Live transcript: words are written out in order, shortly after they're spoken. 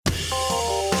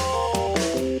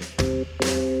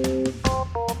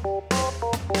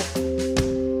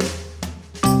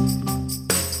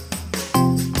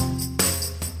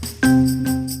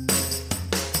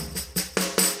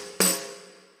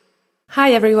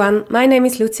Hi everyone, my name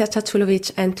is Lucija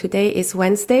Caculovic and today is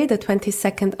Wednesday, the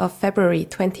 22nd of February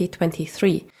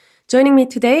 2023. Joining me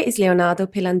today is Leonardo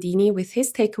Pellandini with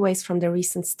his takeaways from the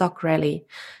recent stock rally.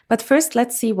 But first,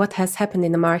 let's see what has happened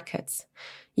in the markets.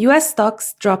 US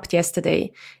stocks dropped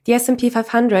yesterday. The S&P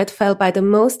 500 fell by the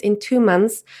most in 2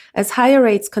 months as higher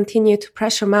rates continue to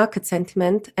pressure market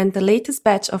sentiment, and the latest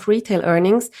batch of retail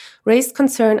earnings raised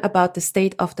concern about the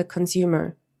state of the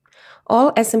consumer.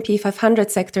 All S&P 500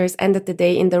 sectors ended the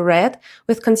day in the red,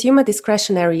 with consumer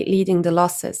discretionary leading the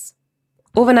losses.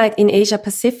 Overnight in Asia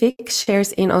Pacific,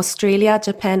 shares in Australia,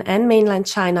 Japan and mainland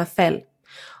China fell.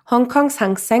 Hong Kong's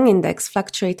Hang Seng index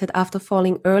fluctuated after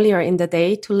falling earlier in the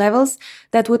day to levels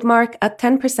that would mark a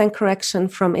 10% correction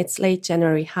from its late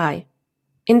January high.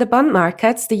 In the bond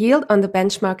markets, the yield on the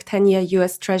benchmark 10-year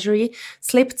US Treasury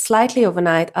slipped slightly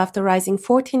overnight after rising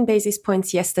 14 basis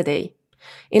points yesterday.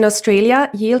 In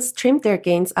Australia, yields trimmed their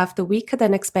gains after weaker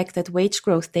than expected wage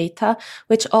growth data,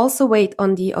 which also weighed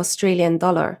on the Australian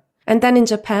dollar. And then in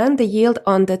Japan, the yield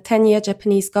on the 10-year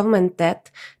Japanese government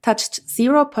debt touched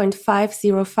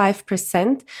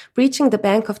 0.505%, breaching the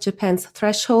Bank of Japan's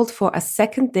threshold for a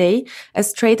second day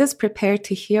as traders prepared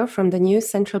to hear from the new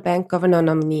central bank governor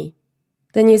nominee.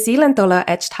 The New Zealand dollar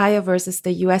edged higher versus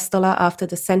the US dollar after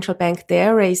the central bank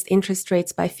there raised interest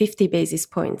rates by 50 basis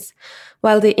points.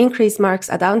 While the increase marks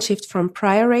a downshift from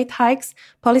prior rate hikes,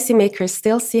 policymakers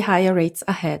still see higher rates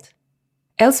ahead.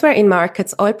 Elsewhere in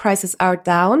markets, oil prices are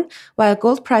down, while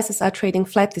gold prices are trading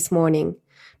flat this morning.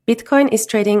 Bitcoin is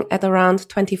trading at around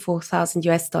 24,000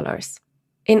 US dollars.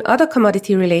 In other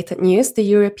commodity-related news, the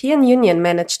European Union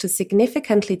managed to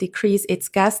significantly decrease its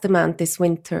gas demand this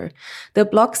winter. The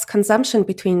bloc's consumption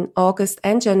between August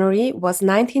and January was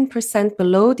 19%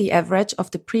 below the average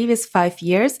of the previous 5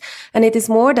 years, and it is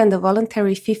more than the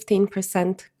voluntary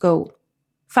 15% goal.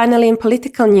 Finally, in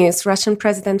political news, Russian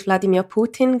President Vladimir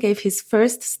Putin gave his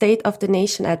first State of the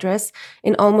Nation address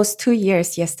in almost 2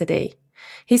 years yesterday.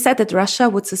 He said that Russia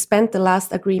would suspend the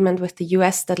last agreement with the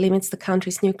US that limits the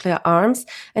country's nuclear arms,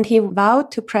 and he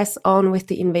vowed to press on with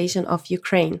the invasion of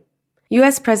Ukraine.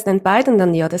 US President Biden,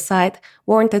 on the other side,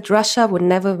 warned that Russia would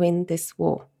never win this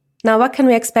war. Now, what can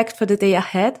we expect for the day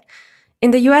ahead?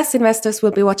 In the US, investors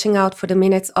will be watching out for the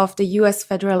minutes of the US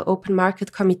Federal Open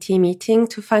Market Committee meeting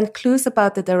to find clues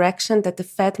about the direction that the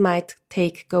Fed might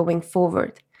take going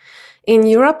forward. In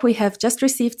Europe, we have just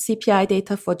received CPI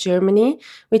data for Germany,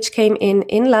 which came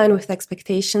in line with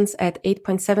expectations at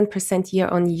 8.7%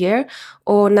 year-on-year,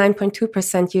 or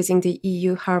 9.2% using the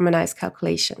EU harmonized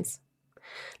calculations.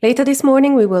 Later this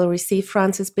morning, we will receive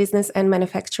France's business and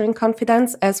manufacturing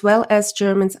confidence, as well as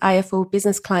Germany's IFO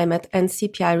business climate and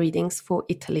CPI readings for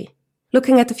Italy.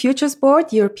 Looking at the futures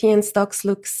board, European stocks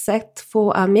look set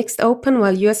for a mixed open,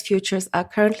 while US futures are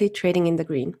currently trading in the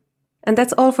green. And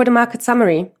that's all for the market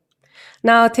summary.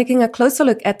 Now, taking a closer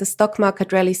look at the stock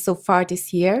market rally so far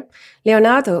this year,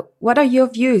 Leonardo, what are your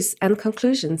views and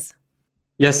conclusions?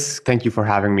 Yes, thank you for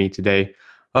having me today.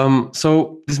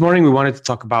 So this morning we wanted to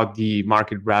talk about the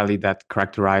market rally that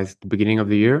characterized the beginning of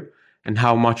the year and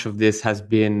how much of this has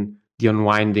been the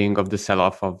unwinding of the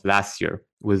sell-off of last year,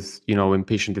 with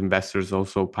impatient investors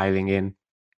also piling in.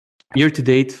 Year to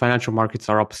date, financial markets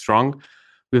are up strong.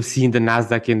 We've seen the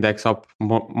Nasdaq index up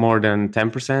more than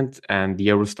 10% and the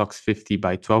Eurostoxx 50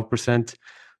 by 12%.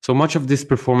 So much of this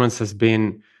performance has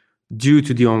been due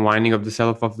to the unwinding of the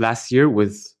sell-off of last year,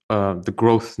 with the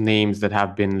growth names that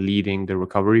have been leading the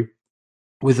recovery.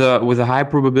 With a high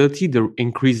probability, the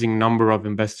increasing number of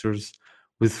investors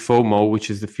with FOMO, which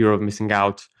is the fear of missing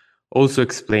out, also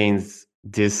explains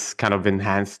this kind of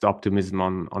enhanced optimism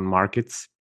on markets.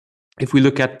 If we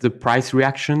look at the price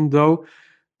reaction, though,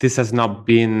 this has not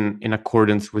been in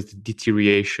accordance with the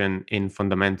deterioration in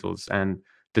fundamentals and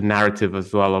the narrative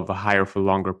as well of a higher for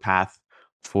longer path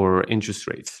for interest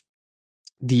rates.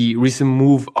 The recent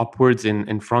move upwards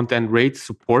in front-end rates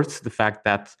supports the fact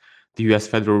that the US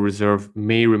Federal Reserve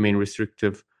may remain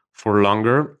restrictive for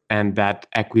longer and that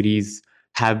equities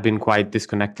have been quite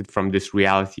disconnected from this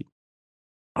reality.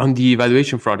 On the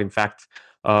valuation front, in fact,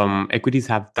 equities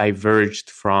have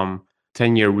diverged from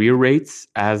 10-year real rates,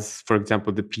 as, for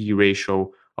example, the PE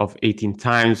ratio of 18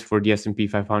 times for the S&P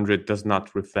 500 does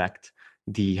not reflect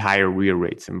the higher real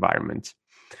rates environment.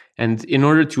 And in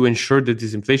order to ensure the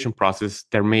disinflation process,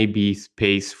 there may be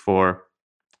space for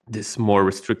this more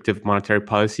restrictive monetary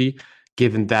policy,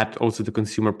 given that also the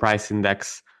consumer price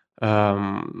index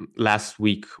last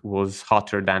week was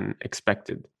hotter than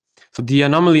expected. So the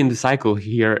anomaly in the cycle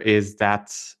here is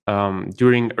that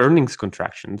during earnings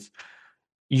contractions,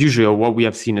 usually what we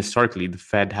have seen historically, the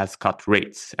Fed has cut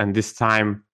rates. And this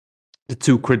time, the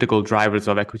two critical drivers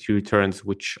of equity returns,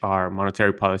 which are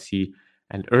monetary policy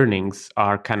and earnings,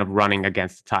 are kind of running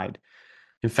against the tide.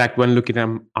 In fact, when looking at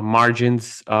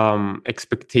margins,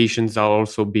 expectations are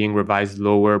also being revised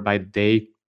lower by the day,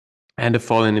 and the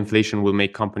fall in inflation will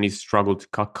make companies struggle to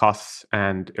cut costs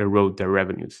and erode their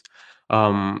revenues.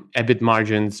 EBIT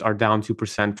margins are down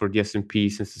 2% for the S&P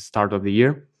since the start of the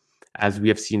year, as we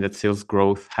have seen that sales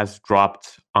growth has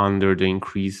dropped under the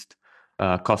increased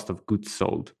cost of goods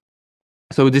sold.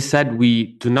 So with this said,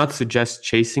 we do not suggest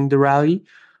chasing the rally.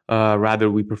 Rather,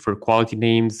 we prefer quality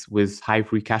names with high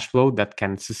free cash flow that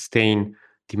can sustain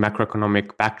the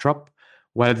macroeconomic backdrop,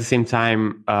 while at the same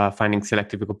time finding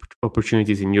selective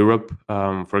opportunities in Europe,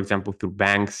 for example, through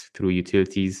banks, through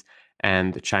utilities,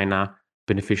 and China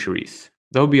beneficiaries.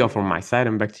 That will be all from my side,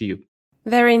 and back to you.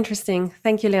 Very interesting.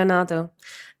 Thank you, Leonardo.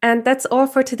 And that's all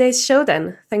for today's show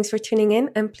then. Thanks for tuning in,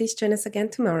 and please join us again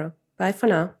tomorrow. Bye for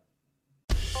now.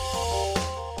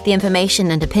 The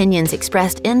information and opinions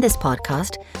expressed in this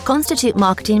podcast constitute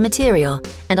marketing material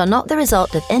and are not the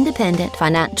result of independent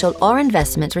financial or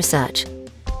investment research.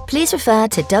 Please refer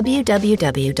to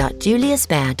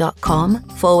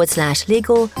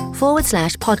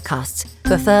www.juliusbaer.com/legal/podcasts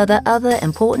for further other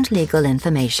important legal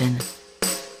information.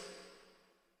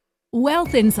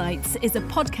 Wealth Insights is a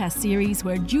podcast series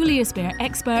where Julius Baer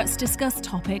experts discuss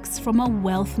topics from a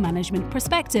wealth management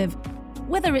perspective.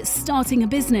 Whether it's starting a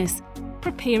business,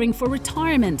 preparing for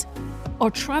retirement, or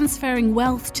transferring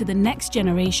wealth to the next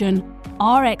generation,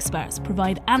 our experts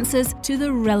provide answers to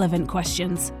the relevant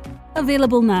questions.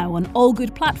 Available now on all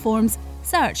good platforms,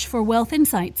 search for Wealth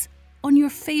Insights on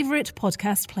your favourite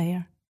podcast player.